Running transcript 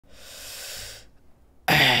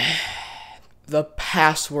The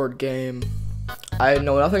password game. I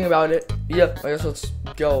know nothing about it. Yeah, I guess let's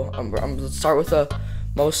go. Let's start with the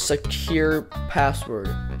most secure password.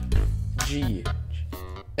 G.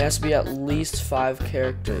 It has to be at least 5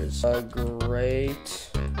 characters. Great.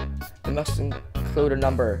 It must include a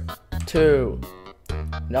number. 2.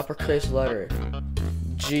 An uppercase letter.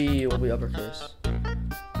 G will be uppercase.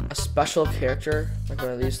 A special character, like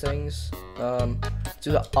one of these things.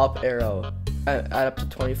 Do the up arrow. Add up to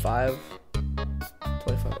 25.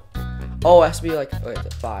 25. Oh, it has to be like, wait,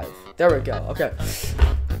 5. There we go. Okay.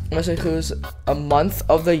 Must include a month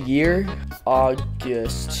of the year.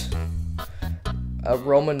 August. A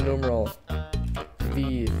Roman numeral.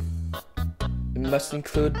 V. It must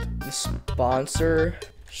include the sponsor.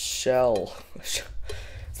 Shell.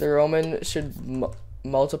 The Roman should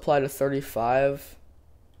multiply to 35.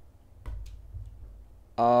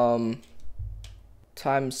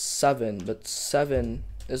 Times 7, but 7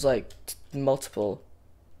 is like multiple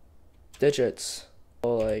digits.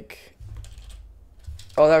 So like,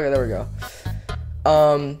 oh, there we go.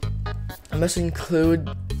 I must include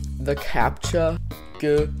the CAPTCHA.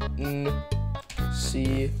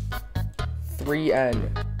 C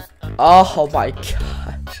 3N. Oh my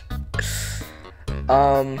gosh.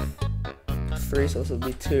 3, so this would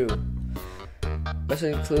be 2. Must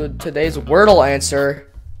include today's Wordle answer.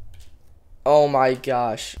 Oh my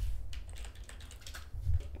gosh.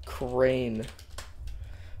 Crane.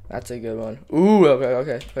 That's a good one. Ooh,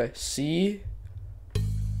 okay. C.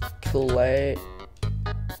 Wait.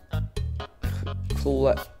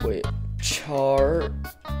 Chart?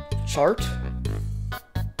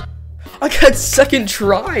 I got second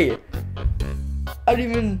try. I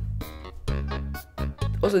didn't even.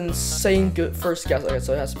 It was an insane good first guess. Okay,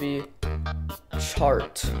 so it has to be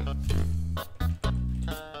chart.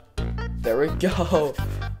 There we go.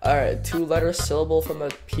 Alright, 2-letter syllable from a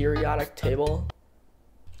periodic table.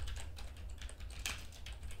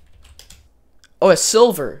 Oh, it's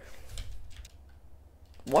silver.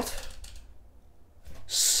 What?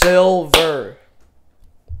 Silver.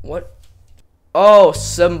 What? Oh,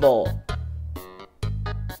 symbol.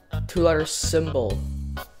 2-letter symbol.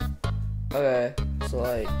 Okay, so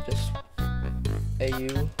like just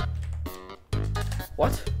AU.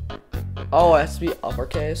 What? Oh, it has to be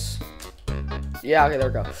uppercase. Yeah, okay, there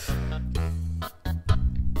we go.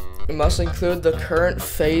 It must include the current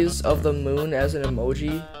phase of the moon as an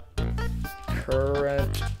emoji.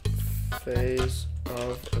 Current phase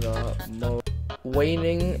of the moon.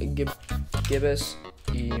 Waning gibbous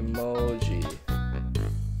emoji.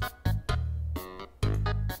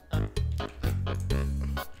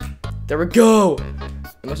 There we go!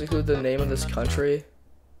 It must include the name of this country.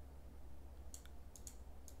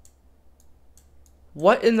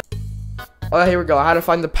 What in the... Oh, here we go. How to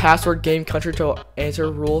find the password game country to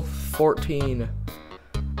answer rule 14.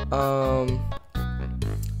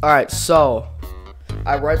 Alright, so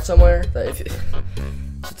I read somewhere that if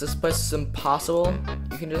since this place is impossible,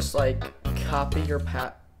 you can just like copy your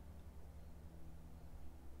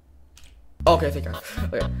okay, thank God.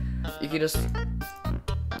 Okay. You can just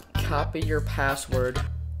copy your password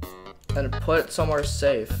and put it somewhere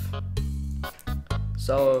safe.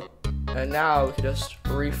 So, and now we can just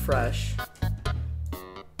refresh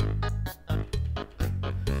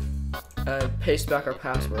and paste back our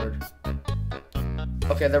password.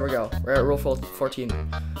 Okay, there we go. We're at rule 14.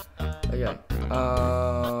 Again.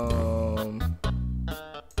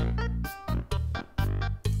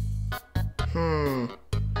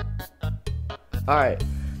 Alright.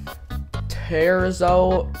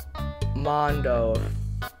 Terzo Mondo.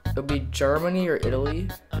 It'll be Germany or Italy.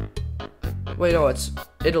 Wait, no, it's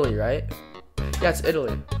Italy, right? Yeah, it's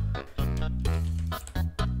Italy.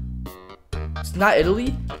 It's not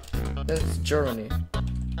Italy? Then it's Germany.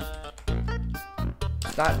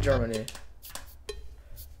 It's not Germany.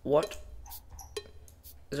 What?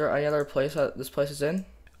 Is there any other place that this place is in?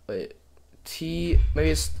 Wait. Maybe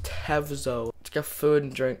it's Tevzo. It's got food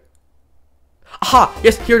and drink. Aha!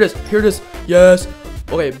 Yes, here it is. Here it is. Yes.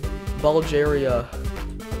 Okay, Bulgaria.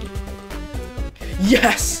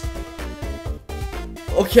 Yes!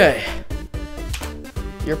 Okay.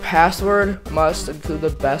 Your password must include the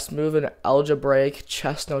best move in algebraic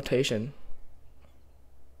chess notation.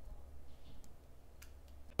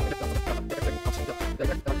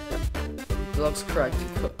 Looks correct.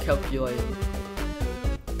 Calculate.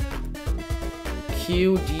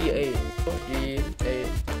 QD8. D8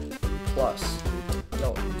 plus.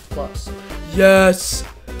 No, plus. Yes!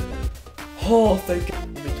 Oh, thank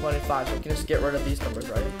God. It'll be 25, so we can just get rid of these numbers,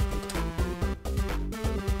 right?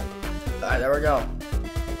 Alright, there we go.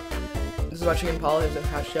 This is my chicken policies and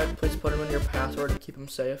hashtag. Please put them in your password and keep them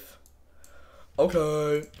safe.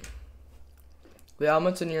 Okay. The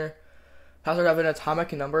elements in your password have an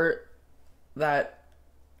atomic number that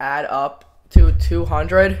add up to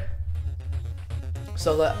 200.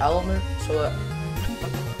 So the element,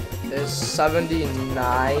 is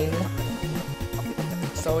 79.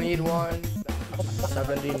 So we need one.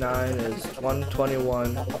 79 is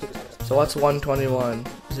 121. So what's 121?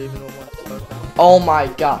 Is it even one? Oh my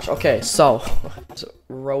gosh. Okay, so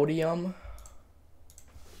rhodium.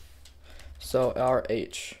 So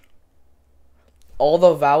RH. All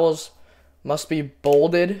the vowels must be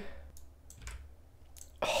bolded.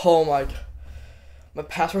 Oh my. My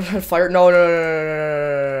password's on fire. No, no, no, no,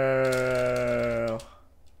 no, no, no, no.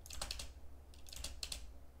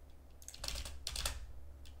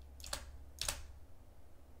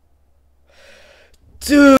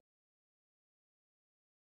 Dude.